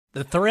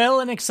The thrill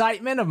and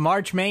excitement of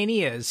March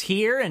Mania is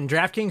here, and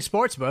DraftKings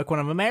Sportsbook, one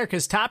of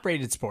America's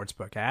top-rated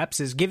sportsbook apps,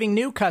 is giving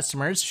new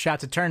customers a shot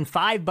to turn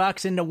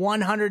 $5 into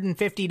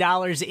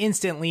 $150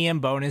 instantly in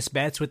bonus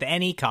bets with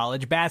any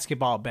college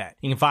basketball bet.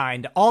 You can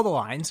find all the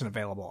lines and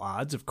available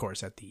odds, of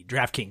course, at the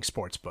DraftKings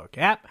Sportsbook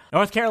app.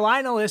 North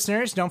Carolina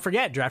listeners, don't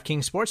forget,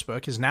 DraftKings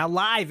Sportsbook is now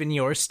live in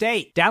your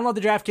state. Download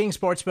the DraftKings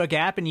Sportsbook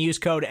app and use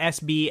code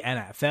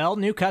SBNFL.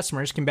 New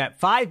customers can bet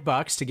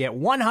 $5 to get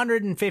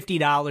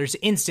 $150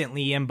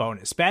 instantly in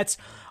bonus bets,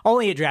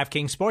 only at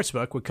DraftKings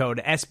Sportsbook with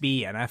code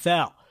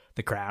SBNFL.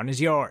 The crown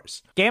is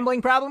yours.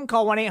 Gambling problem?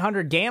 Call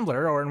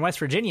 1-800-GAMBLER, or in West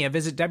Virginia,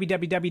 visit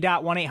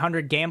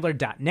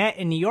www.1800gambler.net.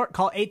 In New York,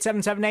 call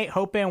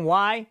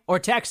 8778-HOPE-NY or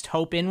text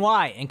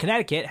HOPE-NY. In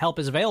Connecticut, help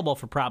is available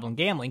for problem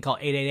gambling. Call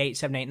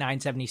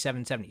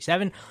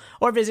 888-789-7777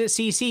 or visit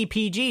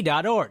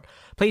ccpg.org.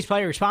 Please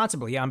play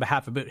responsibly on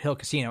behalf of Boot Hill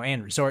Casino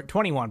and Resort.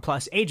 21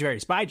 plus, age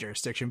varies by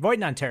jurisdiction. Void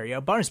in Ontario.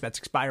 Bonus bets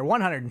expire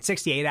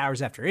 168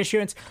 hours after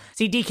issuance.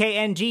 See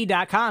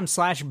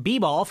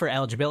dkng.com/bball for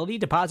eligibility,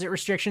 deposit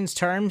restrictions,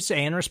 terms,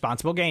 and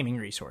responsible gaming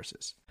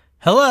resources.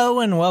 Hello,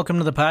 and welcome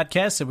to the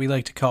podcast that we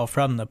like to call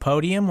From the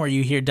Podium, where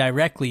you hear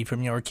directly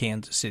from your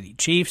Kansas City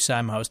Chiefs.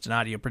 I'm host and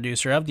audio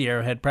producer of the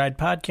Arrowhead Pride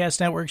Podcast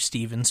Network,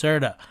 Steven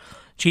Serta.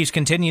 Chiefs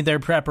continued their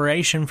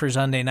preparation for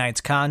Sunday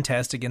night's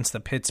contest against the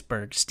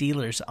Pittsburgh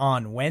Steelers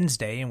on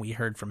Wednesday, and we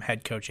heard from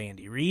head coach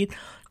Andy Reid,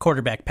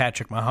 quarterback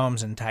Patrick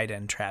Mahomes, and tight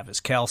end Travis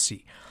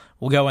Kelce.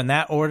 We'll go in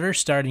that order,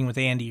 starting with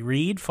Andy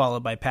Reid,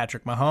 followed by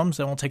Patrick Mahomes,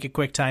 then we'll take a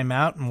quick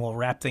timeout, and we'll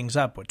wrap things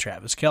up with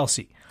Travis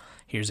Kelce.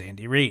 Here's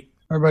Andy Reid.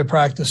 Everybody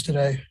practiced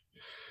today.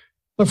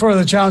 Look forward to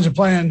the challenge of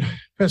playing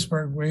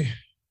Pittsburgh. We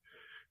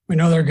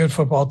know they're a good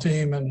football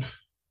team, and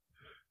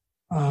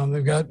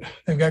they've got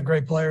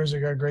great players.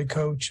 They've got a great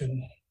coach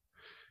and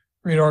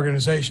great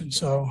organization.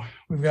 So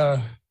we've got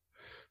to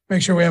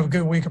make sure we have a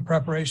good week of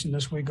preparation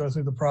this week, go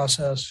through the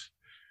process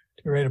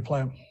to get ready to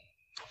play them.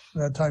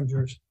 That time's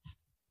yours.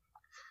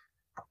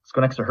 Let's go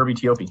next to Herbie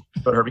Teope.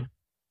 Go to Herbie.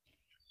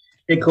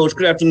 Hey, Coach.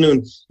 Good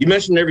afternoon. You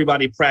mentioned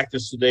everybody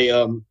practiced today.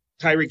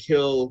 Tyreek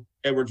Hill,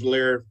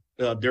 Edwards-Helaire,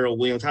 Darrell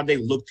Williams. How'd they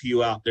look to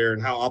you out there,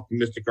 and how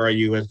optimistic are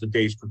you as the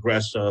days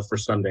progress for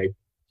Sunday?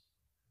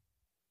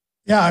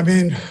 Yeah, I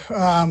mean,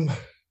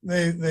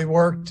 they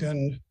worked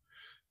and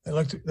they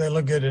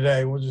look good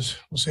today. We'll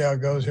see how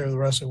it goes here the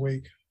rest of the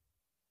week.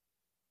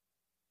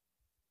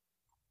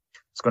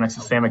 Let's go next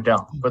to Sam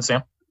McDowell. Go ahead,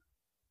 Sam.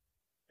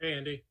 Hey,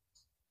 Andy.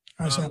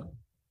 Hi, Sam.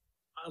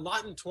 A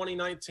lot in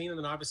 2019, and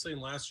then obviously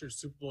in last year's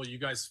Super Bowl, you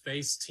guys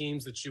faced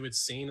teams that you had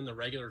seen in the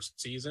regular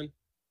season.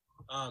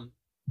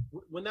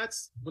 When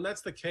that's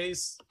the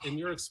case, in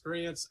your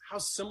experience, how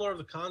similar of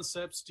the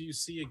concepts do you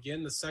see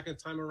again the second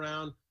time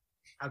around?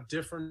 How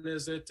different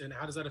is it, and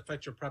how does that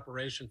affect your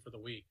preparation for the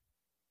week?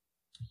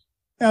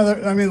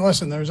 Yeah, I mean,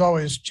 listen, there's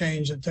always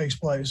change that takes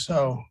place.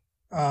 So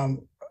I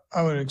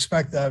would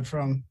expect that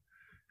from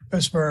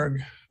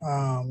Pittsburgh,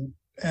 and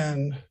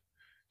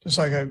just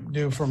like I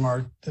do from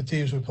the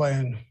teams we play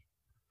in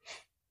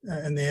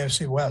the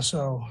AFC West.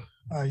 So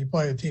you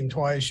play a team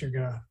twice, you're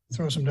going to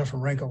throw some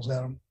different wrinkles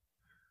at them.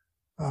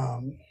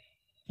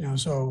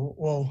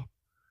 So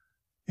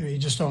you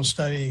just don't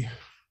study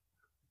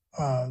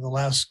the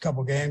last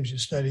couple games. You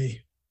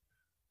study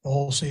the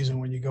whole season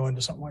when you go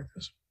into something like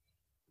this.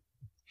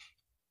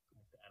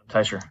 Adam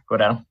Teicher. Go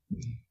down.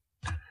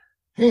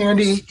 Hey,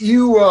 Andy,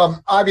 you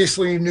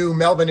obviously knew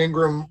Melvin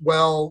Ingram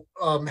well,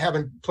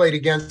 having played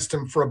against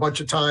him for a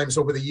bunch of times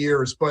over the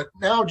years, but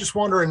now just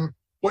wondering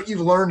what you've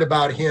learned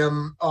about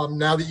him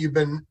now that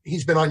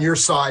he's been on your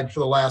side for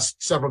the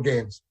last several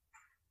games.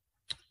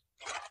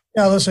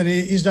 Yeah, listen,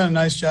 he's done a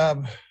nice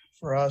job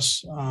for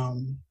us.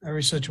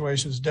 Every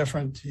situation is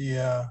different.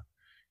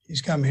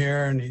 He's come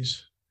here and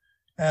he's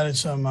added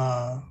some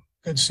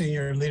good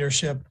senior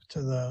leadership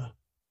to the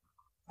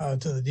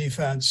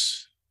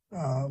defense,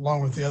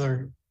 along with the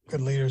other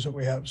good leaders that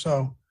we have.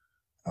 So,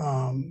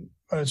 but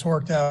it's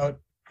worked out.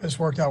 It's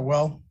worked out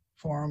well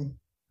for him,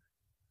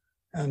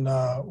 and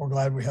we're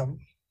glad we have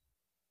him.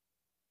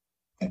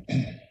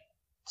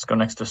 Let's go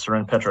next to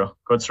Seren Petro.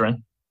 Go ahead,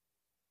 Seren.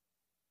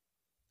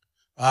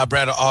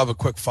 Brad, I'll have a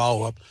quick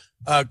follow-up.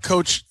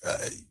 Coach,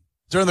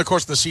 during the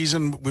course of the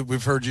season,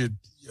 we've heard you,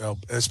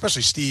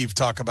 especially Steve,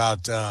 talk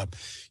about, we're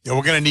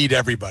going to need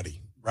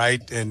everybody,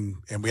 right? And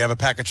we have a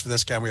package for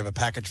this guy, and we have a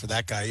package for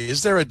that guy.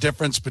 Is there a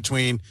difference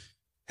between,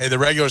 hey, the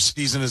regular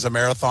season is a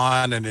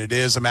marathon, and it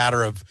is a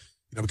matter of,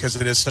 because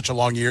it is such a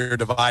long year,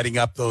 dividing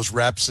up those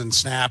reps and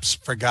snaps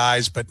for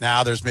guys, but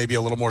now there's maybe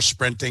a little more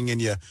sprinting, and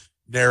you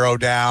narrow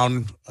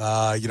down,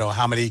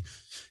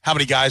 how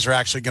many guys are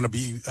actually going to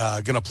be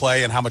going to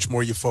play, and how much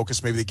more you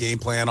focus maybe the game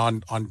plan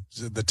on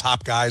the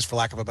top guys, for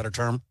lack of a better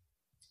term?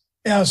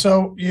 Yeah,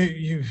 so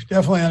you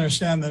definitely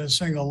understand that it's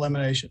single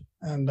elimination.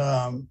 And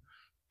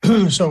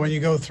so when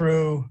you go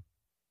through,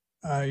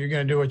 you're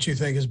going to do what you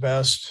think is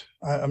best.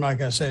 I'm not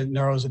going to say it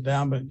narrows it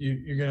down, but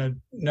you're going to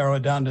narrow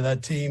it down to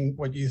that team,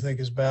 what you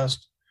think is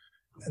best,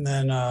 and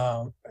then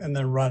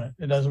run it.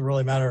 It doesn't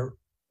really matter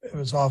if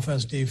it's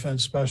offense,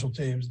 defense, special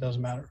teams, it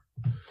doesn't matter.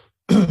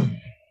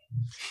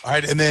 All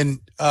right, and then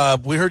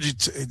we heard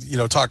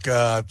you, talk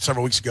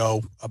several weeks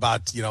ago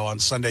about, on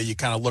Sunday you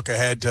kind of look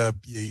ahead to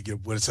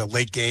when it's a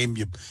late game,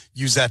 you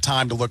use that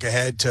time to look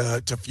ahead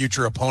to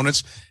future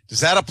opponents. Does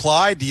that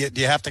apply? Do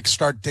you have to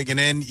start digging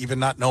in, even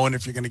not knowing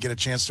if you're going to get a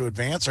chance to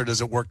advance, or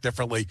does it work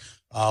differently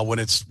when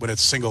it's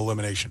single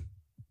elimination?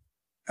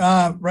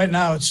 Right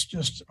now it's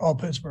just all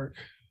Pittsburgh,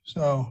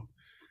 so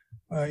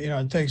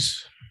it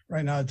takes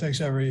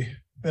every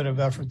bit of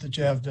effort that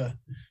you have to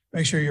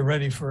make sure you're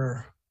ready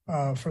for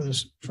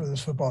this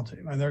football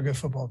team, and they're a good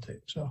football team.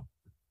 So,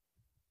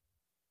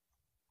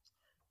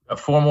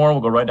 four more.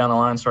 We'll go right down the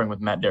line, starting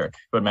with Matt Derrick.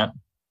 Go ahead, Matt.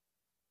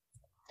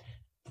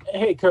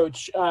 Hey,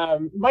 Coach.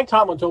 Mike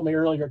Tomlin told me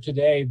earlier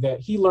today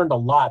that he learned a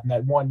lot in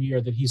that 1 year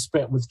that he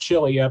spent with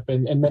Chile up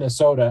in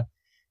Minnesota.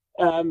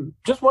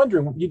 Just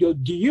wondering, do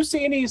you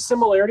see any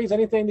similarities,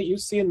 anything that you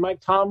see in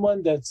Mike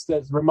Tomlin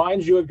that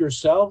reminds you of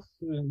yourself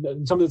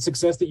and some of the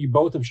success that you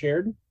both have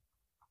shared?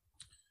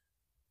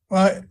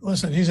 Well,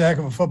 listen, he's a heck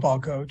of a football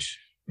coach.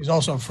 He's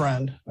also a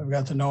friend. I've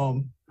got to know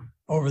him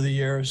over the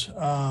years.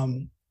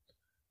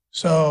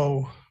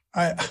 So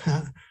I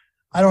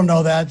don't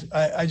know that.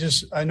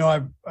 I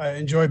know I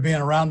enjoy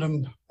being around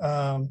him,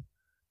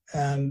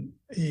 and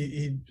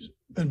he's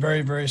been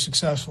very, very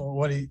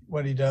successful at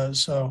what he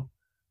does. So,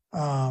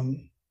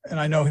 and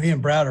I know he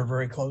and Brad are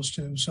very close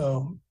too.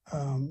 So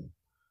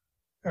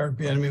Eric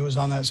Bieniemy was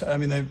on that side. I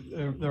mean,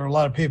 there are a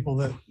lot of people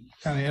that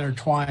kind of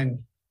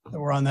intertwine that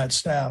were on that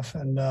staff,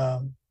 and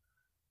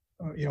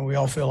we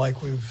all feel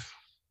like we've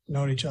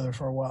known each other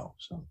for a while.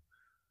 So,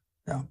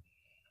 yeah.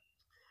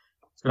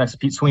 Let's go next to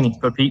Pete Sweeney.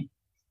 Go, Pete.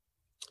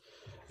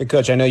 Hey,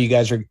 Coach, I know you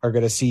guys are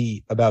going to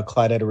see about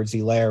Clyde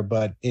Edwards-Helaire,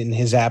 but in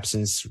his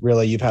absence,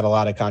 really, you've had a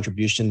lot of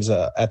contributions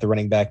at the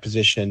running back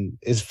position.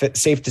 Is it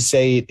safe to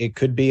say it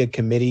could be a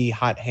committee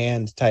hot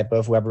hand type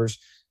of whoever's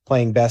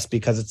playing best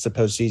because it's the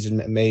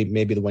postseason,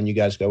 maybe the one you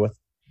guys go with?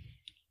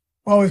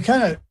 Well, we've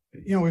kind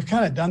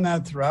of done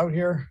that throughout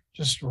here,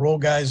 just roll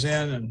guys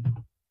in, and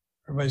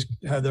everybody's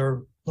had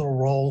their little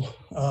role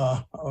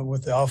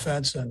with the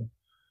offense, and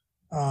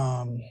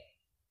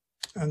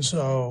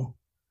so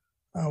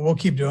we'll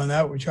keep doing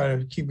that. We try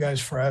to keep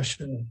guys fresh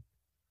and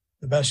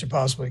the best you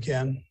possibly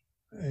can,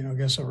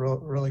 against a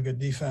really good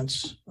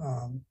defense.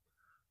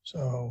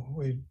 So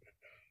it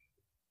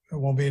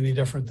won't be any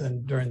different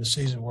than during the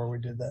season where we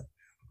did that.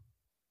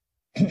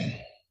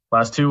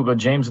 Last two, we'll go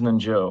James and then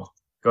Joe.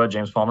 Go ahead,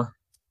 James Palmer.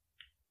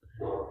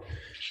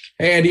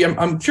 Hey, Andy,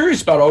 I'm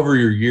curious about over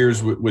your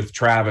years with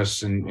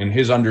Travis and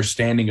his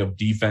understanding of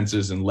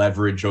defenses and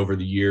leverage over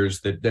the years,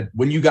 that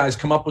when you guys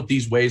come up with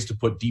these ways to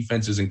put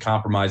defenses in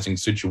compromising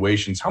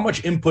situations, how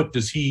much input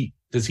does he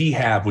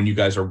have when you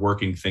guys are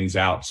working things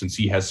out, since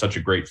he has such a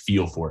great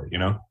feel for it,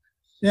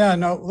 Yeah,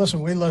 no,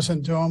 listen, we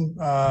listen to him.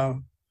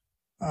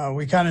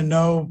 We kind of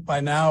know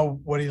by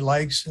now what he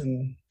likes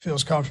and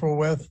feels comfortable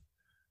with.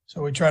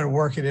 So we try to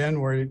work it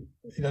in where he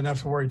doesn't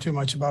have to worry too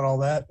much about all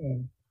that.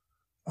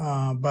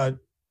 But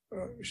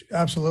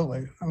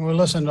absolutely. I mean, we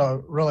listen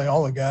to really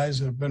all the guys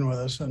that have been with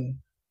us, and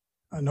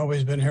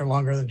nobody's been here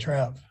longer than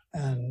Trav,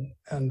 and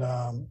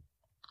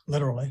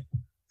literally.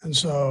 And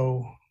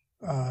so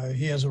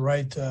he has a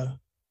right to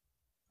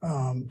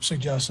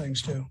suggest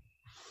things too.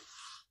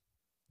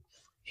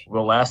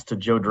 We'll last to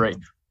Joe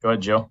Drape. Go ahead,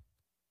 Joe.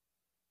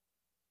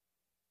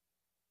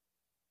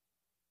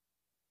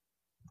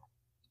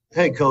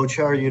 Hey, Coach,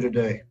 how are you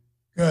today?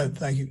 Good,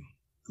 thank you.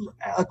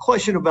 A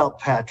question about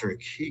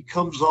Patrick. He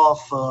comes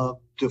off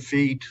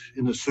defeat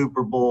in the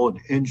Super Bowl, an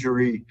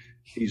injury.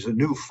 He's a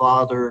new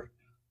father,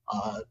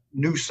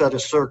 new set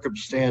of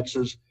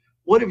circumstances.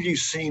 What have you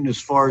seen as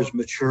far as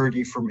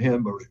maturity from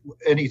him, or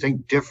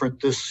anything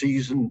different this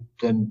season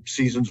than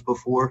seasons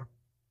before?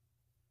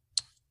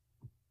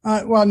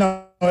 Well,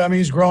 no, I mean,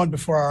 he's growing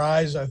before our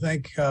eyes. I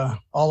think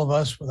all of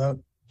us, without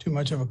too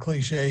much of a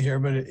cliche here,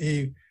 but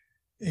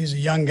he's a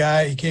young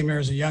guy. He came here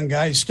as a young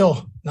guy. He's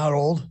still not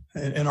old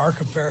in our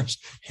comparison,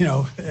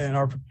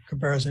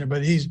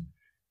 but he's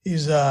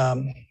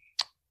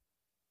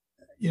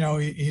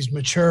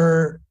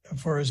mature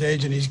for his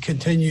age, and he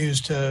continues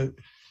to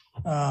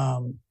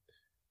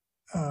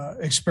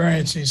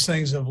experience these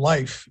things of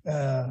life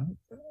that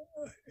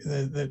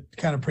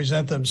kind of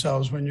present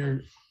themselves when you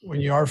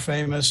are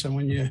famous, and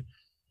when you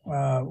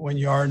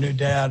are a new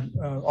dad.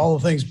 All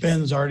the things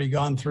Ben's already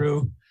gone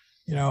through,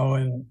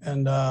 and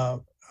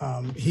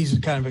he's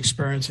kind of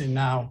experiencing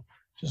now,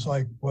 just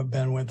like what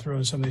Ben went through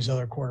and some of these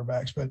other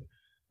quarterbacks. But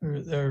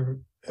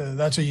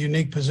that's a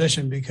unique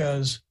position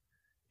because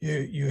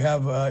you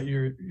have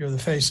you're the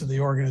face of the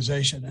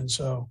organization, and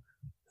so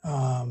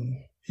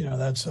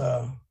that's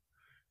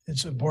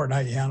it's important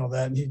how you handle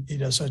that. And he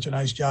does such a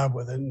nice job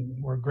with it,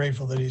 and we're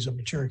grateful that he's a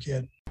mature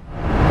kid.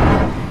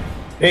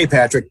 Hey,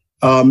 Patrick.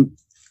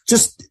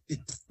 Just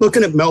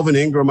looking at Melvin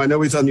Ingram, I know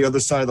he's on the other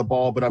side of the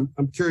ball, but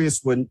I'm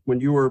curious when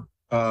you were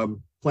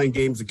playing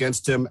games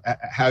against him,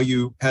 how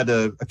you had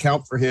to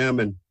account for him,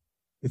 and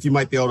if you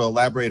might be able to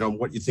elaborate on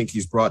what you think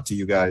he's brought to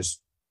you guys.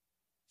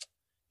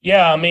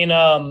 Yeah, I mean,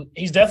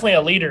 he's definitely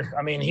a leader.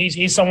 I mean,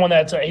 he's someone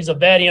he's a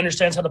vet. He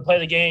understands how to play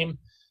the game.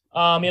 He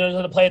knows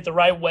how to play it the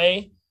right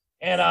way.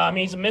 And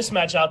he's a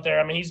mismatch out there.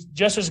 I mean, he's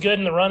just as good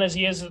in the run as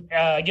he is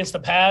against the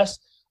pass.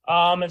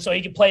 And so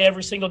he can play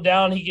every single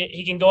down.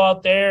 He can go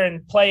out there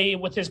and play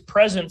with his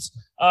presence,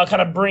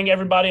 kind of bring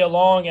everybody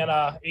along.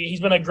 And he's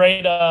been a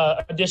great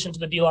addition to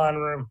the D-line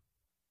room.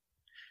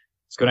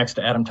 Let's go next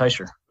to Adam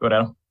Teicher. Go ahead,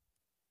 Adam.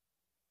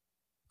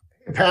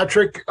 Hey,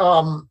 Patrick,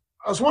 I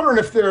was wondering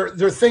if there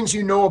are things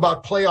you know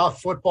about playoff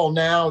football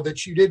now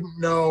that you didn't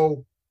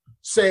know,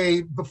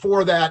 say,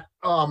 before that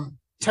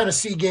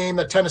Tennessee game,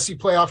 that Tennessee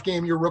playoff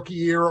game your rookie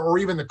year, or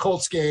even the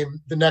Colts game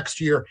the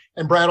next year.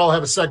 And Brad, I'll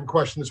have a second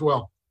question as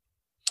well.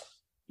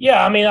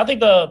 Yeah, I mean, I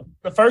think the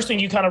first thing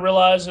you kind of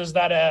realize is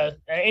that at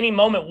any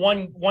moment,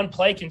 one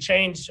play can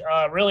change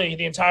really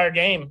the entire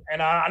game.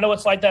 And I know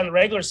it's like that in the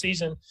regular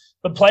season,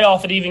 but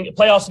playoffs it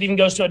even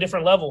goes to a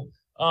different level.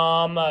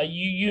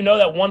 You know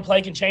that one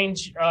play can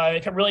change.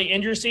 It can really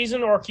end your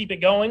season or keep it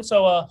going.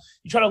 So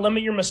you try to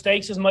limit your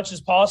mistakes as much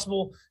as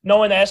possible,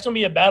 knowing that it's going to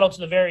be a battle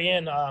to the very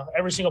end,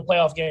 every single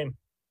playoff game.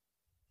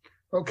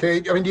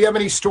 Okay. I mean, do you have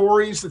any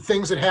stories, the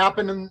things that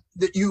happened and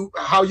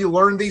how you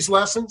learned these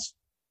lessons?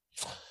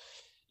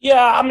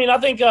 Yeah, I mean, I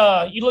think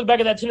you look back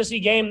at that Tennessee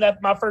game,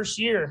 that my first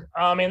year.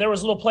 I mean, there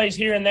was little plays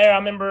here and there. I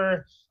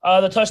remember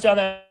the touchdown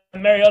that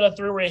Mariota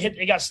threw where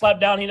it got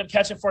slapped down. He ended up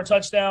catching for a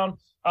touchdown.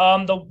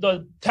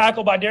 The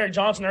tackle by Derek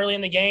Johnson early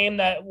in the game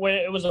it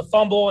was a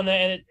fumble and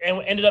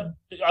ended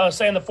up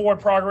saying the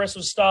forward progress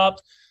was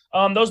stopped.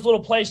 Those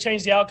little plays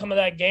changed the outcome of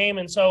that game.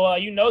 And so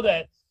you know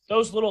that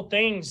those little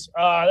things,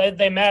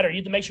 they matter. You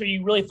have to make sure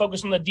you really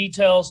focus on the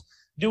details,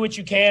 do what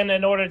you can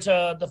in order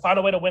to find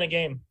a way to win a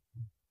game.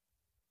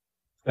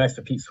 Next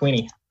to Pete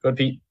Sweeney. Go ahead,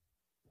 Pete.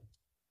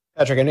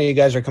 Patrick, I know you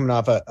guys are coming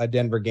off a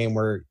Denver game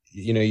where,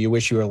 you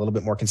wish you were a little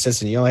bit more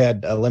consistent. You only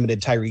had a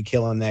limited Tyreek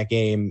Hill in that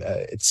game.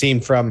 It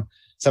seemed from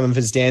some of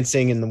his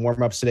dancing and the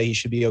warm-ups today, he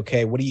should be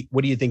okay. What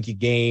do you think you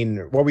gain?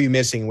 What were you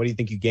missing? What do you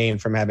think you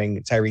gained from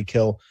having Tyreek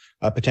Hill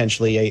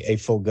potentially a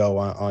full go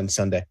on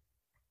Sunday?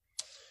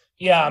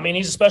 Yeah, I mean,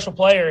 he's a special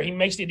player. He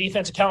makes the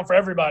defense account for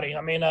everybody.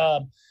 I mean,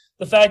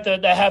 the fact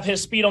that they have his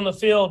speed on the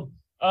field,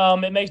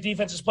 it makes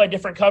defenses play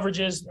different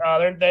coverages.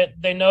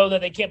 They know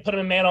that they can't put him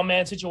in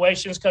man-on-man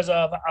situations because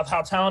of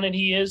how talented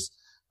he is.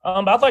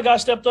 But I thought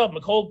guys stepped up.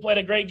 McColl played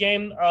a great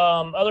game.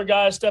 Other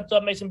guys stepped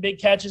up, made some big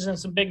catches and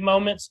some big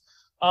moments.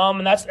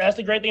 And that's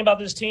the great thing about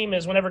this team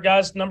is whenever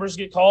guys' numbers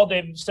get called,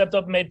 they've stepped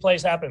up and made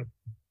plays happen.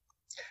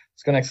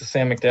 Let's go next to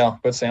Sam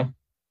McDowell. Go ahead, Sam.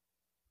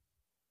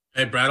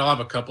 Hey, Brad, I'll have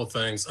a couple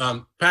things.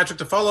 Patrick,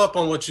 to follow up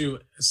on what you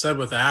said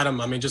with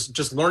Adam, I mean,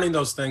 just learning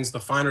those things, the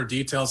finer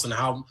details and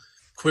how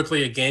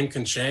quickly a game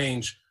can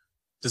change.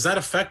 Does that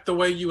affect the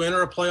way you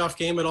enter a playoff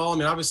game at all? I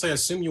mean, obviously, I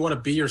assume you want to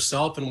be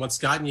yourself and what's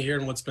gotten you here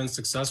and what's been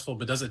successful,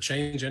 but does it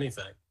change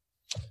anything?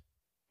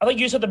 I think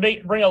you just have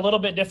to bring a little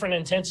bit different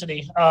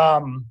intensity.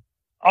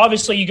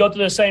 Obviously, you go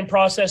through the same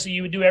process that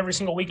you would do every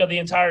single week of the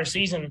entire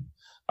season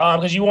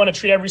because you want to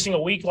treat every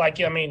single week like,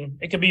 I mean,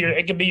 it could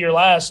be your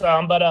last.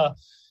 But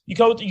you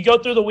go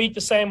through the week the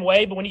same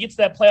way, but when you get to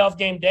that playoff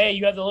game day,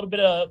 you have a little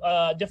bit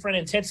of different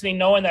intensity,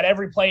 knowing that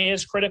every play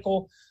is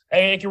critical.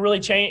 It can really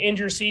end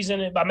your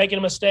season by making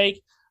a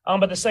mistake.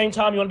 But at the same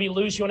time, you want to be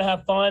loose, you want to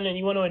have fun, and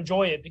you want to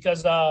enjoy it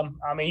because, I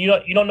mean,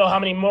 you don't know how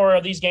many more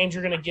of these games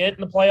you're going to get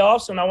in the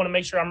playoffs, and I want to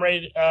make sure I'm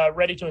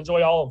ready to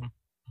enjoy all of them.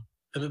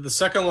 And the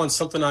second one's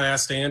something I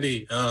asked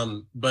Andy,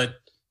 but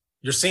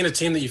you're seeing a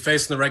team that you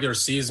faced in the regular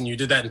season. You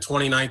did that in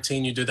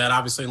 2019. You did that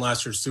obviously in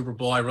last year's Super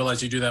Bowl. I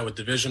realize you do that with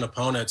division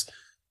opponents.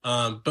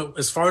 But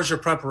as far as your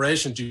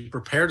preparation, do you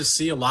prepare to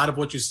see a lot of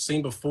what you've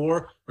seen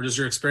before, or does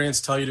your experience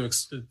tell you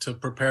to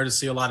prepare to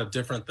see a lot of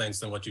different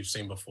things than what you've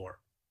seen before?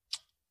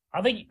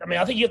 I think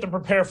you have to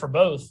prepare for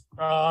both.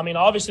 I mean,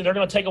 obviously they're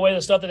going to take away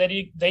the stuff that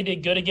they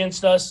did good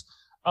against us.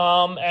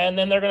 And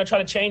then they're going to try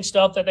to change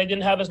stuff that they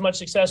didn't have as much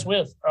success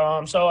with.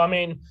 So, I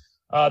mean,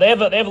 they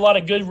have a lot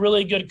of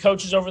really good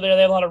coaches over there.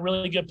 They have a lot of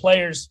really good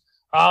players,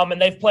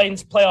 and they've played in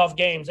playoff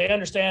games. They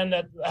understand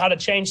how to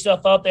change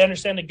stuff up. They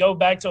understand to go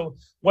back to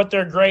what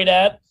they're great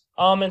at.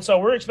 And so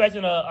we're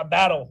expecting a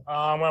battle.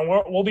 And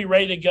we'll be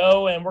ready to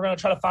go, and we're going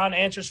to try to find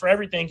answers for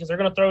everything because they're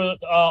going to throw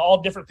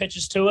all different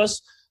pitches to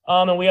us,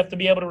 and we have to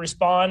be able to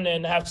respond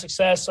and have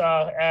success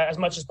as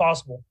much as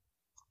possible.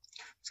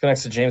 Let's go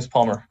next to James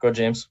Palmer. Go,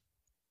 James.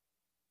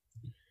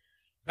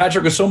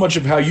 Patrick, so much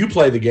of how you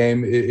play the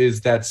game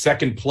is that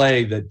second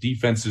play that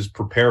defenses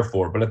prepare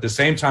for. But at the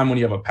same time, when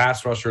you have a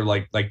pass rusher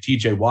like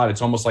TJ Watt,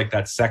 it's almost like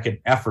that second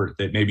effort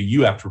that maybe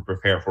you have to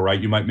prepare for,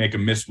 right? You might make a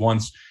miss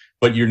once,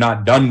 but you're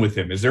not done with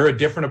him. Is there a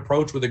different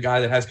approach with a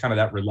guy that has kind of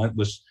that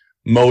relentless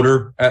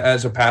motor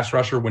as a pass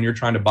rusher when you're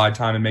trying to buy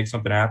time and make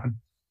something happen?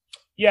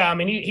 Yeah, I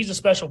mean, he's a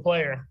special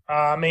player.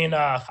 I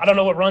don't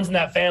know what runs in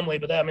that family,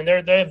 but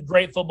they have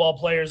great football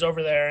players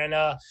over there.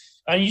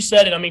 And you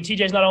said it. I mean,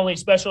 TJ's not only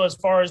special as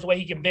far as the way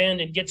he can bend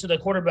and get to the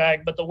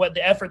quarterback, but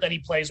the effort that he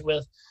plays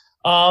with.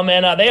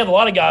 And they have a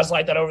lot of guys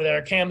like that over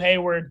there. Cam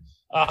Hayward,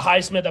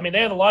 Highsmith. I mean,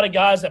 they have a lot of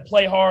guys that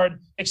play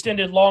hard,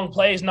 extended long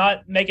plays,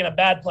 not making a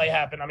bad play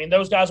happen. I mean,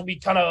 those guys will be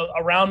kind of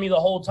around me the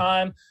whole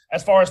time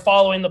as far as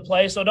following the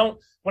play. So don't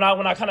when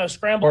I kind of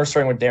scramble. Or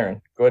starting with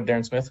Darren. Go ahead,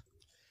 Darren Smith.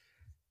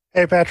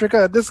 Hey, Patrick,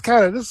 this is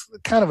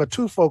kind of a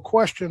twofold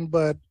question,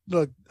 but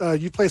look,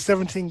 you played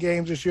 17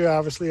 games this year.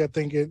 Obviously, I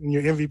think in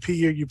your MVP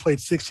year, you played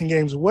 16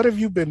 games. What have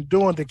you been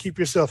doing to keep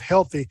yourself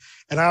healthy?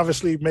 And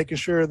obviously making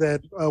sure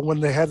that when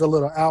they had the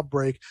little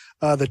outbreak,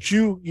 that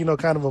you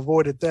kind of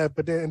avoided that.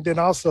 But then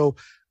also,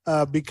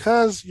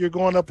 because you're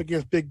going up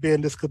against Big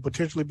Ben, this could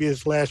potentially be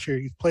his last year.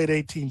 He's played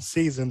 18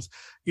 seasons.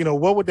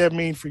 What would that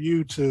mean for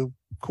you to,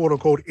 quote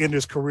unquote, end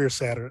his career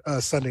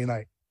Sunday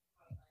night?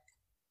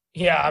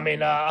 Yeah, I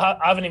mean, I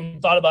haven't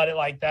even thought about it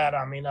like that.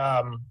 I mean,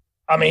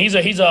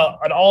 he's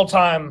an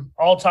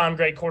all-time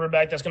great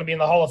quarterback that's going to be in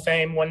the Hall of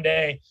Fame one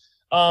day.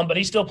 But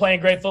he's still playing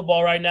great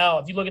football right now.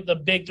 If you look at the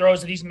big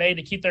throws that he's made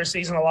to keep their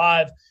season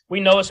alive, we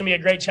know it's going to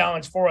be a great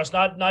challenge for us.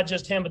 Not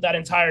just him, but that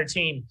entire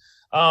team.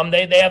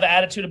 They have an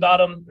attitude about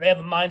them. They have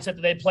a mindset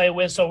that they play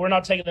with. So we're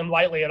not taking them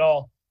lightly at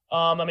all.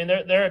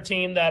 They're a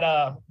team that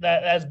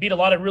has beat a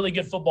lot of really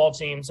good football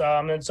teams.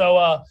 And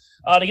so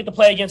to get to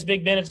play against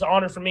Big Ben, it's an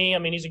honor for me. I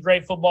mean, he's a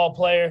great football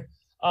player.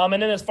 And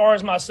then as far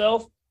as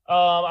myself,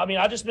 I've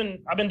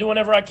been doing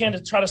whatever I can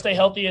to try to stay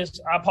healthy as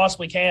I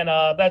possibly can.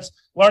 That's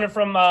learning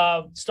from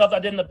stuff I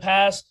did in the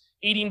past,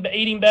 eating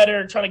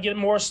better, trying to get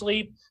more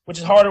sleep, which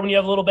is harder when you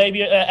have a little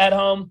baby at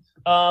home.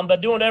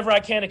 But doing whatever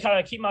I can to kind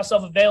of keep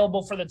myself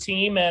available for the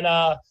team. And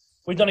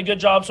we've done a good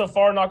job so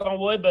far, knock on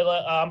wood, but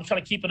I'm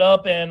trying to keep it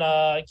up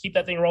and keep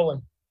that thing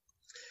rolling.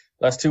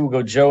 Last two will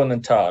go Joe and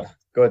then Todd.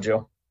 Go ahead,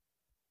 Joe.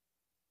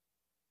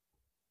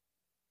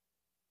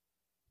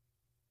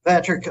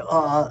 Patrick,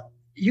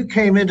 you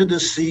came into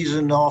this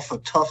season off a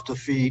tough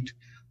defeat,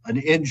 an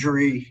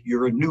injury.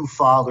 You're a new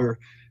father.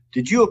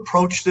 Did you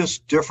approach this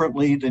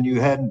differently than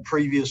you had in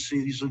previous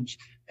seasons?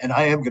 And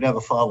I am going to have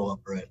a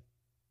follow-up, Brett.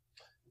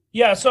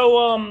 Yeah, so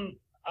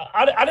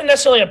I didn't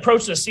necessarily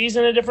approach the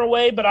season a different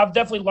way, but I've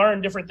definitely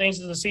learned different things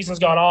as the season's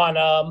gone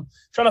on.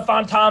 Trying to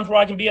find times where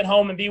I can be at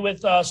home and be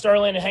with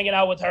Sterling and hanging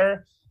out with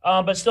her,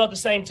 but still at the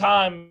same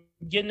time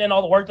getting in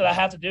all the work that I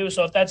have to do.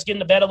 So if that's getting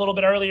to bed a little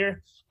bit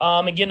earlier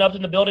and getting up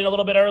in the building a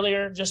little bit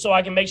earlier, just so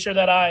I can make sure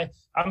that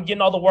I'm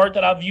getting all the work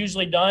that I've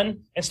usually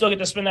done and still get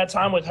to spend that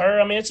time with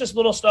her. I mean, it's just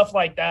little stuff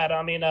like that.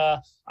 I mean,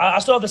 I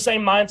still have the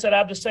same mindset. I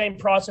have the same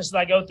process that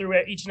I go through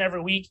each and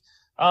every week.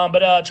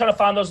 But trying to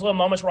find those little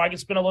moments where I can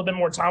spend a little bit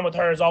more time with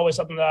her is always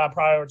something that I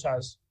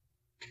prioritize.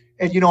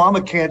 And, I'm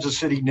a Kansas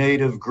City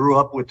native, grew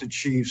up with the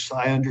Chiefs.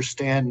 I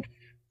understand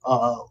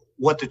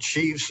what the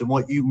Chiefs and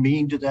what you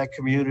mean to that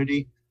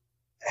community.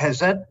 Has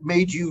that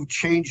made you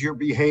change your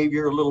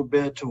behavior a little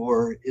bit,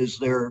 or is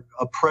there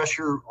a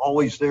pressure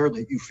always there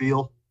that you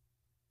feel?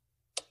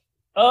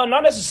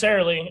 Not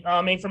necessarily.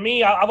 I mean, for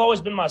me, I've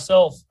always been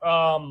myself.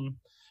 And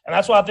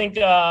that's why I think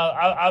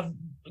I've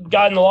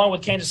gotten along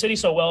with Kansas City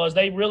so well, is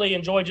they really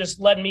enjoy just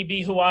letting me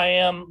be who I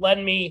am,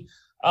 letting me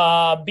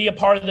be a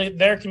part of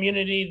their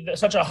community,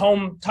 such a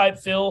home type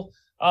feel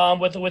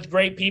with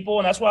great people.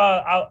 And that's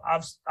why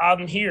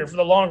I'm here for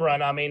the long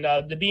run. I mean,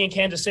 to be in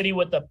Kansas City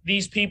with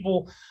these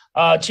people,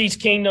 Chiefs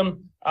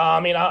Kingdom,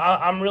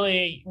 I'm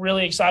really,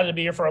 really excited to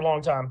be here for a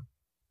long time.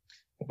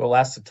 We'll go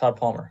last to Todd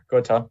Palmer. Go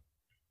ahead,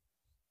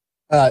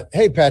 Todd.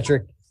 Hey,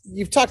 Patrick.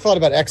 You've talked a lot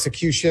about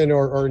execution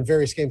or in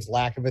various games,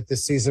 lack of it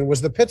this season.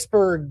 Was the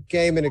Pittsburgh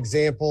game an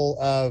example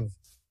of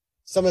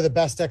some of the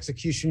best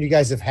execution you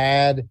guys have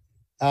had?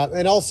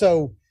 And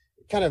also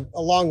kind of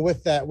along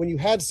with that, when you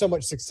had so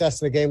much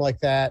success in a game like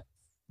that,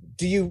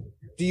 do you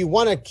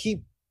want to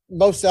keep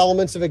most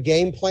elements of a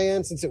game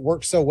plan since it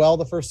worked so well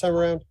the first time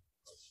around?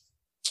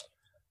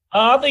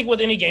 I think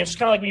with any game, it's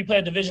kind of like when you play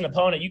a division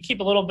opponent, you keep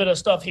a little bit of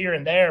stuff here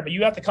and there, but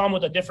you have to come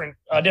with a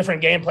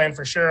different game plan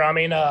for sure. I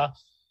mean,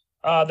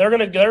 they're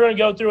gonna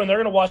go through and they're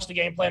gonna watch the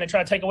game plan and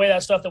try to take away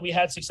that stuff that we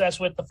had success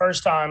with the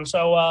first time.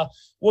 So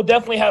we'll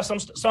definitely have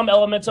some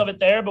elements of it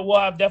there, but we'll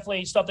have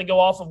definitely stuff to go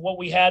off of what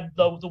we had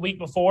the week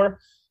before,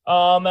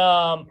 or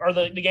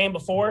the game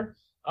before.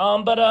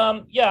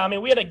 Yeah, I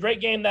mean, we had a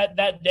great game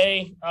that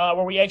day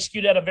where we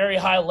executed at a very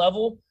high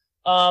level.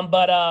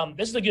 But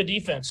this is a good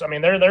defense. I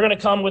mean, they're going to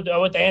come with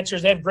the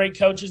answers. They have great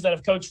coaches that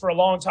have coached for a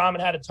long time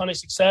and had a ton of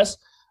success.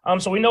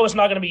 So we know it's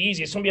not going to be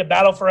easy. It's going to be a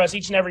battle for us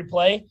each and every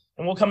play,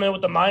 and we'll come in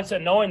with the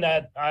mindset knowing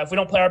that if we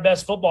don't play our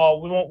best football,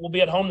 we'll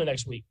be at home the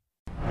next week.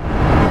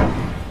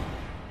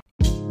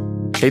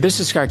 Hey,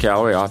 this is Scott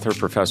Galloway, author,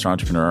 professor,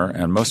 entrepreneur,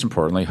 and most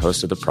importantly,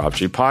 host of the Prop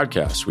G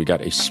podcast. We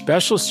got a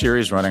special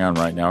series running on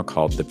right now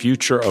called The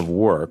Future of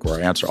Work,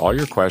 where I answer all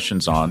your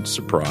questions on,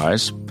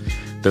 surprise,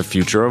 the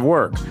future of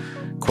work.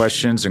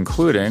 Questions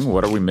including,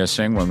 what are we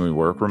missing when we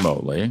work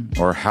remotely?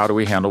 Or how do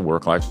we handle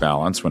work-life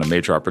balance when a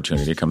major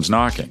opportunity comes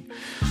knocking?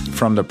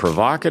 From the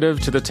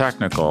provocative to the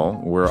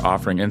technical, we're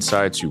offering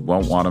insights you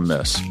won't want to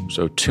miss.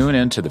 So tune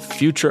in to The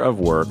Future of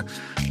Work,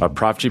 a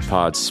Prop G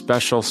Pod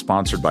special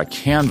sponsored by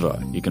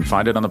Canva. You can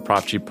find it on the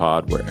Prop G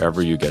Pod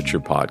wherever you get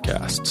your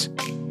podcasts.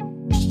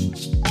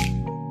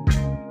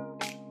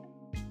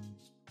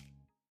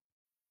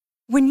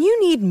 When you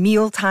need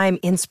mealtime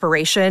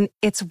inspiration,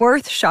 it's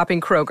worth shopping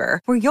Kroger,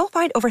 where you'll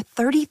find over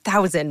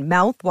 30,000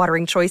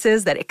 mouth-watering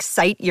choices that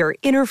excite your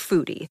inner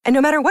foodie. And no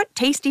matter what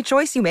tasty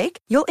choice you make,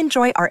 you'll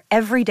enjoy our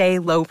everyday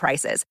low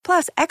prices,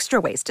 plus extra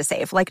ways to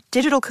save, like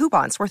digital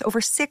coupons worth over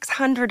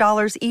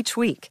 $600 each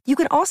week. You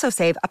can also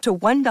save up to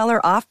 $1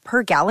 off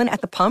per gallon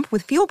at the pump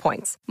with fuel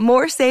points.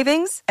 More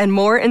savings and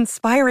more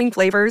inspiring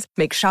flavors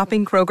make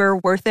shopping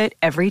Kroger worth it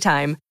every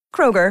time.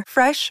 Kroger,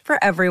 fresh for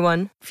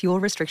everyone. Fuel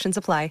restrictions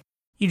apply.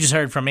 You just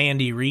heard from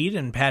Andy Reid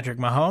and Patrick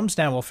Mahomes.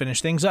 Now we'll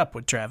finish things up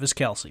with Travis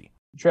Kelce.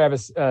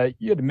 Travis,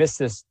 you had to miss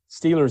this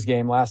Steelers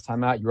game last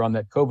time out. You were on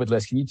that COVID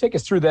list. Can you take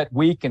us through that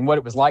week and what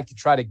it was like to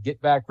try to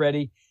get back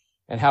ready?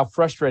 And how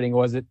frustrating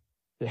was it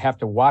to have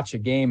to watch a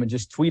game and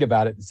just tweet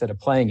about it instead of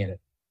playing in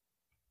it?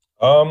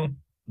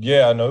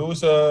 Yeah, no, it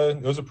was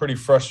a pretty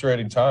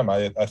frustrating time.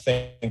 I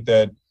think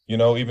that,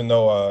 even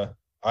though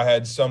I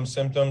had some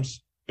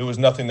symptoms, it was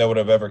nothing that would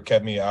have ever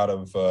kept me out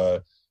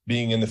of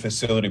being in the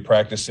facility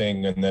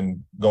practicing and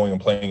then going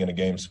and playing in a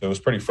game. So it was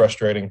pretty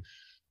frustrating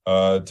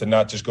to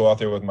not just go out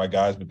there with my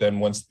guys. But then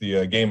once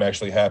the game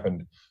actually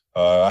happened,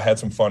 I had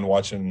some fun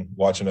watching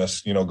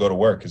us, go to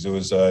work, because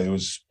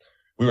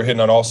we were hitting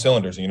on all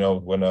cylinders.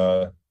 When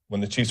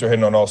the Chiefs are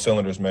hitting on all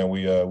cylinders, man,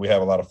 we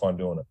have a lot of fun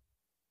doing it.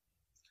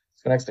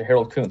 Let's go next to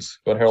Harold Kuntz.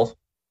 Go ahead, Harold.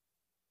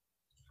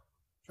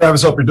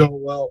 Travis, hope you're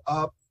doing well.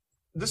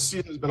 This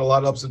season has been a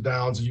lot of ups and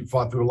downs, and you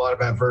fought through a lot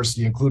of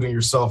adversity, including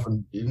yourself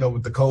and,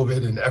 with the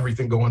COVID and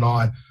everything going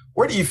on.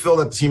 Where do you feel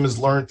that the team has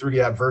learned through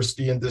the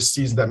adversity in this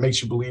season that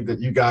makes you believe that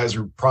you guys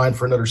are primed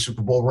for another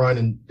Super Bowl run?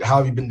 And how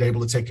have you been able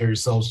to take care of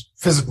yourselves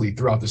physically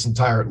throughout this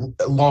entire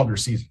longer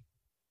season?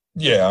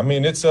 Yeah, I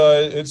mean, it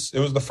was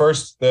the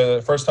first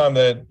time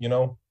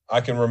that, I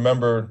can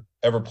remember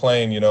ever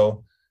playing,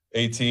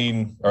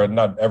 18, or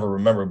not ever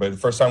remember, but the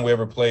first time we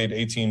ever played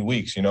 18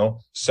 weeks,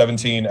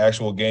 17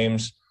 actual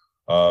games.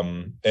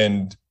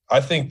 And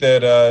I think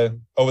that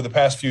over the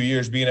past few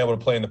years, being able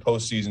to play in the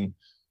postseason,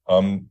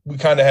 we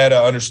kind of had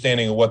an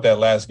understanding of what that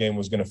last game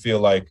was going to feel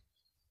like.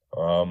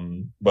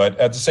 But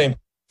at the same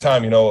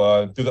time,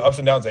 through the ups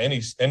and downs of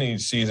any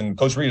season,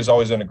 Coach Reid has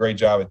always done a great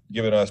job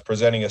at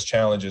presenting us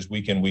challenges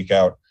week in, week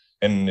out.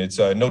 And it's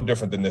no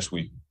different than this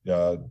week.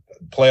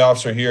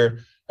 Playoffs are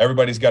here.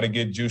 Everybody's got to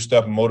get juiced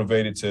up and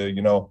motivated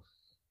to,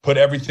 put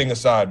everything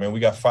aside, man. We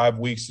got 5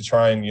 weeks to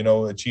try and,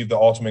 achieve the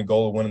ultimate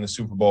goal of winning the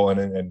Super Bowl,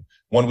 and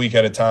 1 week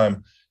at a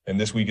time. And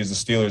this week is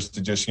the Steelers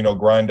to just,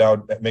 grind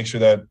out, make sure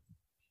that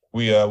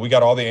we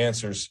got all the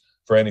answers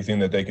for anything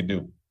that they could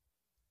do.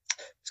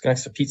 Let's go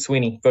next to Pete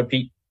Sweeney. Go ahead,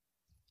 Pete.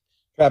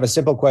 Travis,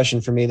 simple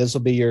question for me. This will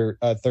be your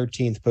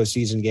 13th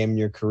postseason game in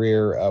your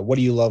career. What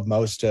do you love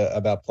most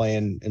about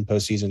playing in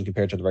postseason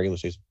compared to the regular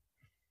season?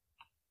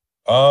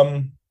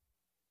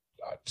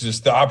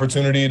 Just the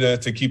opportunity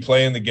to keep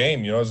playing the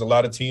game. There's a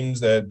lot of teams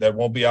that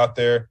won't be out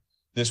there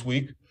this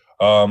week.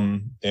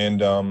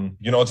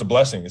 It's a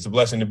blessing. It's a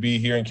blessing to be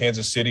here in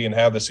Kansas City and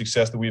have the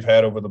success that we've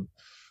had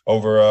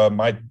over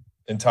my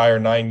entire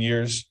 9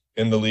 years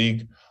in the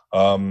league.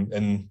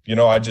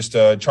 I just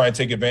try and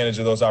take advantage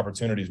of those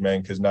opportunities,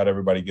 man, because not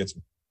everybody gets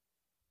them.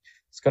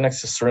 Let's go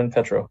next to Seren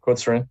Petro. Go ahead,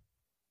 Seren.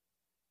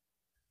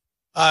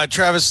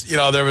 Travis,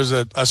 there was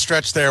a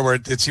stretch there where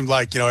it seemed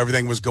like,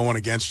 everything was going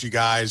against you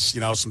guys,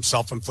 some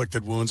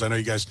self-inflicted wounds. I know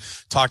you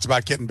guys talked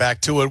about getting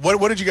back to it.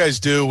 What did you guys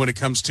do when it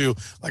comes to,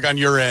 like, on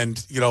your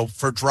end,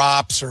 for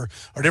drops or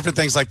different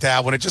things like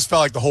that, when it just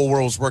felt like the whole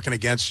world was working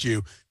against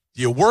you?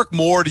 Do you work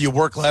more? Do you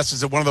work less?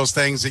 Is it one of those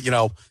things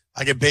that,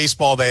 like in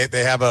baseball, they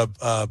have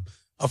a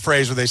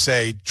phrase where they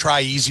say,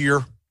 try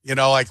easier,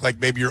 like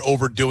maybe you're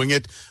overdoing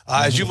it.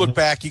 As you look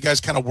back, you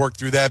guys kind of worked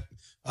through that.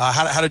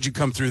 How did you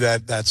come through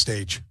that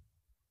stage?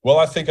 Well,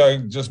 I think I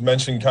just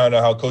mentioned kind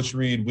of how Coach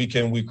Reid, week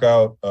in, week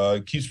out,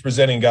 keeps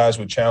presenting guys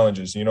with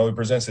challenges. He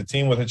presents the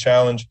team with a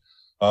challenge.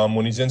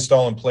 When he's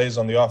installing plays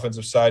on the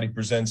offensive side, he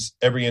presents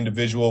every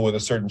individual with a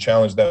certain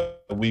challenge that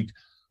week.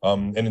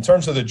 And in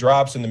terms of the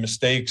drops and the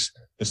mistakes,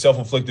 the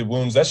self-inflicted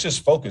wounds, that's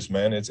just focus,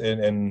 man. It's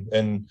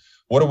and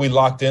what are we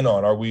locked in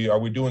on? Are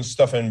we doing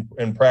stuff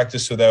in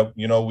practice so that,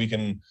 we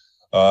can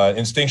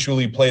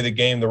instinctually play the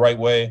game the right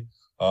way?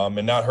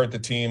 And not hurt the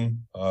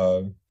team.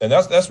 And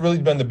that's really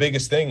been the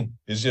biggest thing,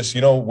 is just,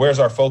 where's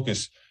our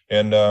focus?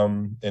 And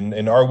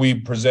are we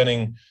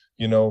presenting,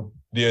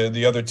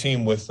 the other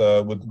team with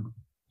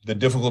the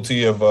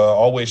difficulty of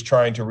always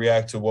trying to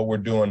react to what we're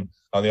doing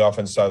on the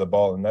offensive side of the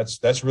ball? And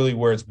that's really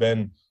where it's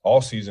been all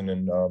season.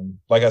 And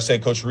like I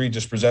said, Coach Reid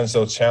just presents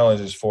those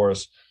challenges for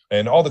us.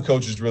 And all the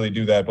coaches really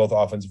do that, both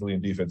offensively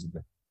and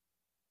defensively.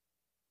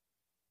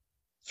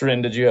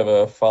 Seren, did you have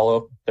a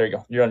follow-up? There you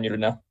go. You're unmuted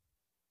now.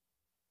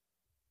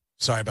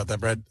 Sorry about that,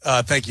 Brad.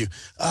 Thank you.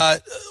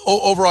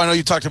 Overall, I know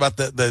you talked about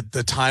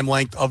the time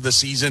length of the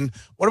season.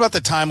 What about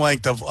the time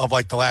length of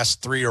like the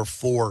last 3 or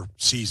 4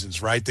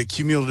 seasons, right? The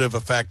cumulative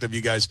effect of you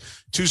guys,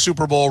 2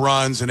 Super Bowl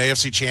runs, an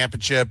AFC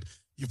championship.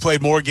 You've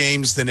played more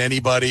games than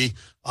anybody.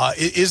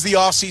 Is the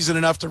offseason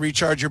enough to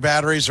recharge your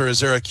batteries, or is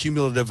there a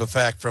cumulative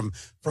effect from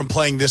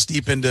playing this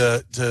deep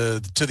into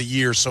the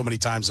year so many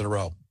times in a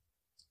row?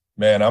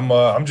 man,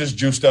 I'm just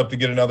juiced up to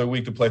get another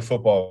week to play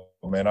football,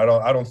 man. I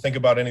don't think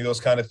about any of those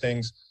kind of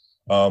things.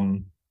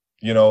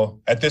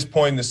 At this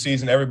point in the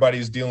season,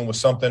 everybody's dealing with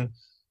something,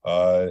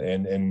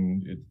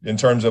 and in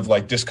terms of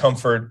like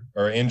discomfort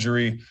or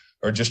injury,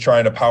 or just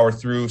trying to power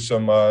through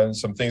some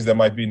things that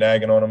might be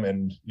nagging on them.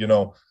 And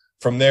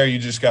from there, you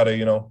just got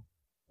to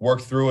work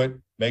through it.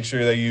 Make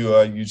sure that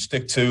you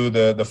stick to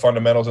the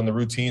fundamentals and the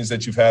routines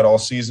that you've had all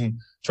season.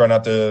 Try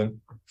not to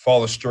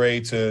fall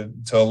astray to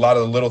a lot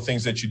of the little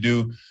things that you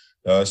do,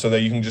 so that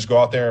you can just go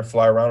out there and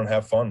fly around and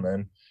have fun,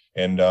 man.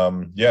 And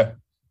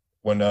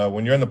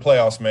when you're in the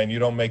playoffs, man, you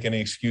don't make any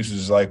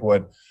excuses like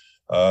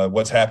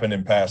what's happened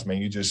in past,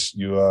 man.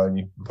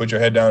 You put your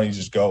head down and you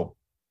just go.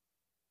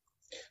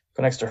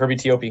 Go next to Herbie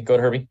Teope. Go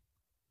to Herbie.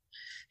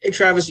 Hey,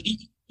 Travis,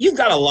 you've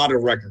got a lot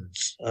of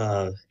records,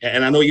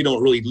 and I know you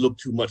don't really look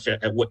too much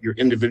at what your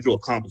individual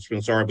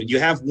accomplishments are, but you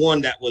have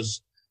one that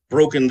was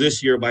broken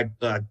this year by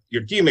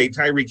your teammate,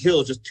 Tyreek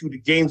Hill, just 2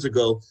 games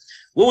ago.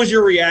 What was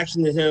your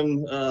reaction to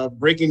him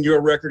breaking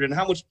your record, and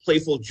how much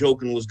playful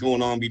joking was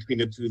going on between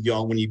the two of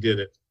y'all when you did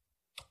it?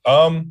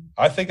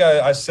 I think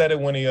I said it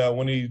when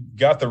he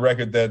got the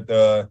record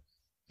that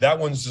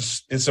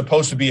one's it's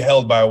supposed to be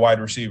held by a wide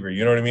receiver.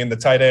 You know what I mean? The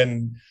tight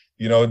end,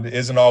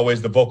 isn't always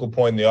the vocal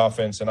point in the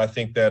offense. And I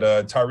think that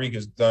Tyreek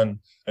has done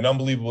an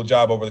unbelievable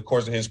job over the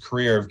course of his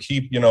career of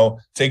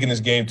taking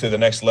his game to the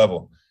next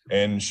level.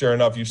 And sure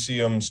enough, you see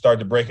him start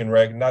to breaking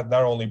not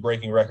only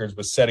breaking records,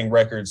 but setting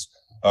records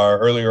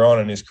earlier on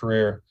in his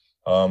career.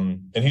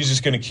 And he's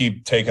just going to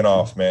keep taking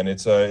off, man.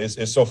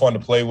 It's so fun to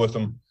play with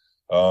him.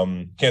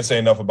 Can't say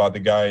enough about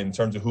the guy in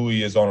terms of who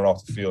he is on and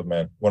off the field,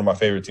 man. One of my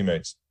favorite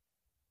teammates.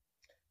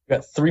 We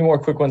got 3 more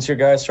quick ones here,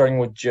 guys, starting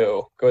with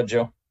Joe. Go ahead,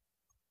 Joe.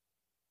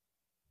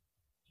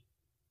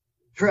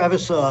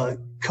 Travis,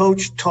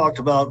 Coach talked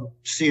about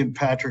seeing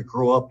Patrick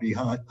grow up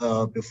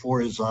before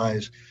his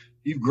eyes.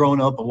 You've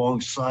grown up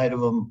alongside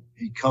of him.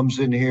 He comes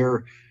in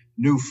here,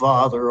 new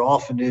father,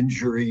 off an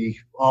injury,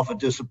 off a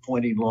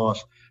disappointing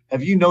loss.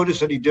 Have you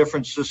noticed any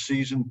difference this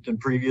season than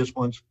previous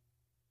ones?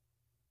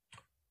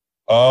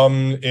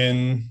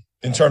 In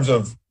terms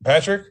of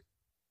Patrick?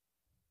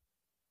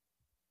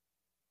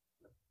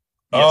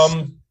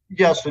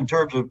 Yes, in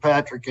terms of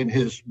Patrick and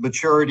his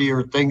maturity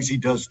or things he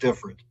does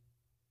different.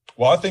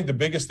 Well, I think the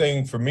biggest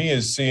thing for me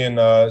is seeing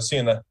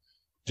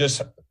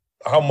just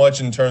how much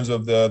in terms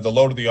of the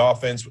load of the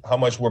offense, how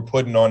much we're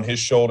putting on his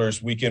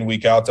shoulders week in,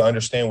 week out to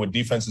understand what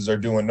defenses are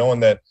doing, knowing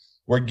that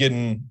we're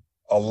getting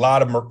a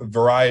lot of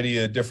variety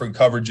of different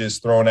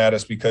coverages thrown at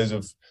us because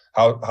of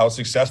how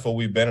successful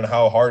we've been and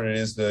how hard it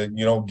is to,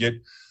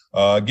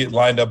 get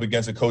lined up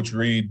against a Coach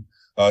Reid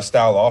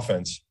style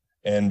offense.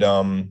 And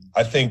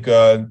I think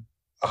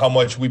how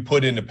much we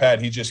put into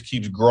Pat, he just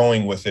keeps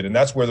growing with it. And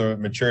that's where the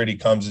maturity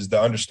comes, is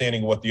the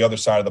understanding of what the other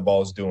side of the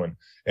ball is doing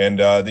and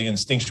the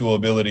instinctual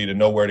ability to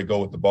know where to go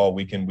with the ball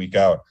week in, week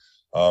out.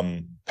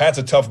 Pat's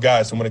a tough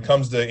guy. So when it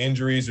comes to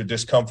injuries or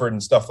discomfort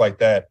and stuff like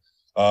that,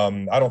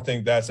 I don't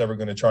think that's ever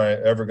going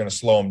to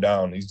slow him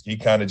down. He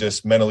kind of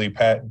just mentally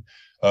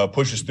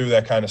pushes through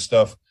that kind of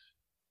stuff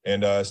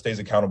and stays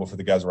accountable for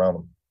the guys around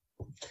him.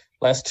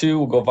 Last 2,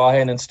 we'll go Vahe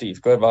and then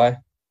Steve. Go ahead, Vahe.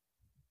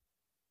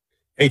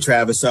 Hey,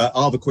 Travis,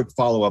 I'll have a quick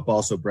follow-up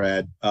also,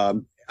 Brad.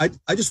 I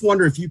just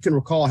wonder if you can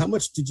recall, how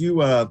much did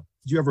you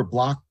ever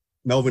block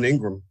Melvin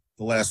Ingram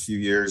the last few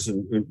years,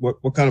 and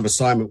what kind of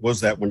assignment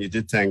was that when you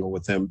did tangle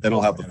with him? Then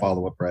I'll have the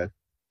follow-up, Brad.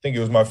 I think it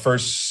was my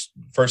first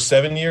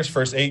 7 years,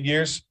 first 8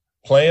 years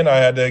playing. I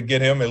had to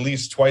get him at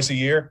least twice a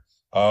year.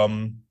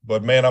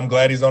 But, man, I'm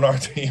glad he's on our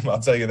team. I'll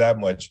tell you that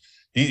much.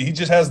 He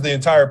just has the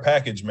entire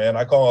package, man.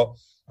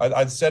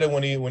 I said it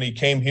when he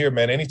came here,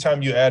 man.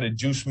 Anytime you add a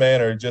juice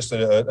man or just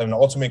an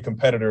ultimate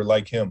competitor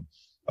like him,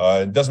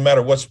 it doesn't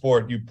matter what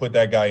sport you put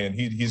that guy in.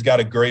 He's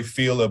got a great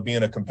feel of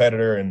being a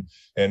competitor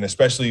and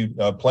especially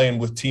playing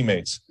with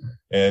teammates.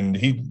 And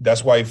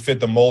that's why he fit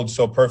the mold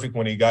so perfect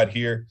when he got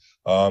here.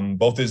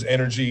 Both his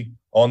energy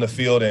on the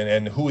field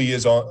and who he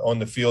is on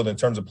the field in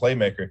terms of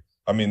playmaker.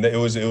 I mean, it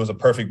was a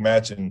perfect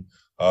match, and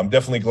I'm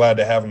definitely glad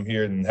to have him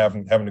here and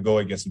having to go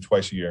against him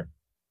twice a year.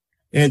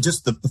 And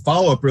just the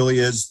follow-up really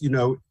is,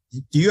 do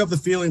you have the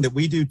feeling that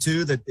we do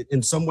too, that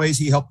in some ways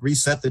he helped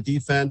reset the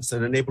defense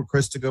and enabled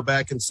Chris to go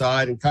back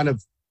inside and kind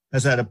of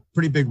has had a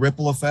pretty big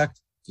ripple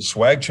effect? The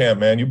swag champ,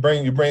 man. You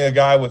bring a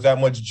guy with that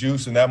much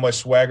juice and that much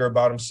swagger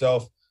about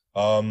himself,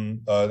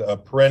 a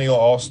perennial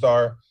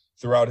all-star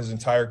throughout his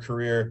entire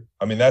career.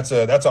 I mean,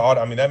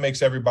 that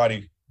makes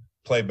everybody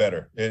play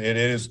better. It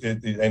is,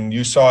 and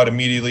you saw it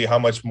immediately how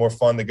much more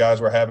fun the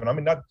guys were having. I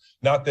mean,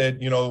 not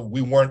that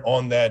we weren't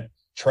on that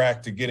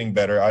track to getting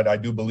better. I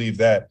do believe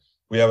that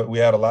we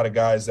had a lot of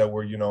guys that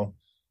were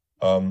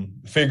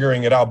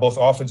figuring it out both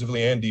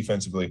offensively and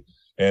defensively.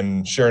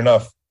 And sure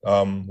enough,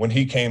 when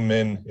he came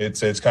in,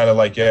 it's kind of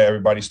like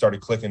everybody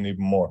started clicking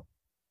even more.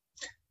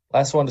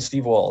 Last one to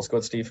Steve Walls. Go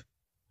ahead, Steve.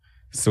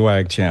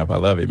 Swag champ, I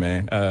love it,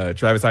 man.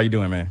 Travis, how you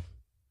doing, man?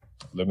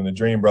 Living the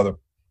dream, brother.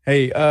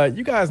 Hey,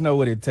 you guys know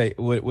what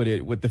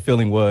what the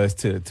feeling was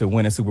to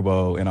win a Super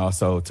Bowl and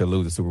also to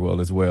lose a Super Bowl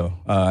as well.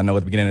 I know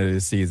at the beginning of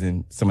this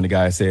season, some of the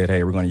guys said,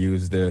 "Hey, we're going to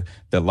use the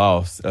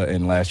loss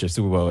in last year's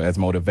Super Bowl as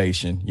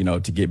motivation,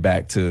 to get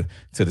back to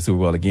the Super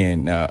Bowl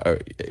again."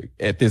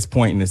 At this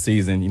point in the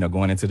season,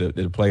 going into the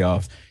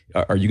playoffs,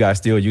 are you guys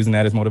still using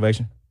that as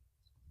motivation?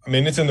 I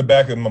mean, it's in the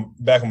back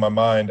of my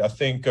mind. I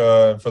think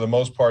for the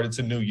most part, it's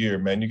a new year,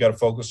 man. You got to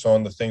focus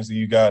on the things that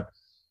you got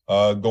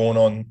going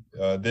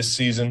on this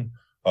season.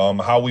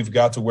 How we've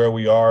got to where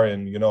we are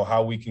and,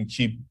 how we can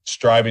keep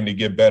striving to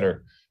get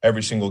better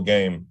every single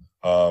game.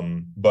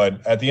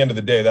 But at the end of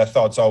the day, that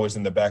thought's always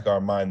in the back of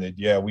our mind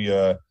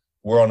that,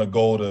 we're on a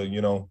goal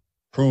to,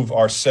 prove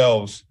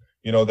ourselves,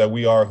 that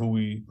we are who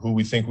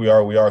we think we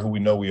are who we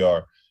know we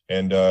are.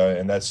 And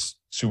that's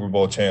Super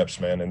Bowl champs,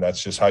 man. And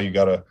that's just how you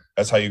gotta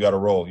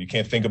roll. You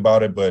can't think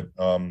about it, but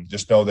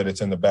just know that it's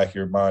in the back of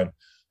your mind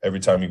every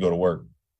time you go to work.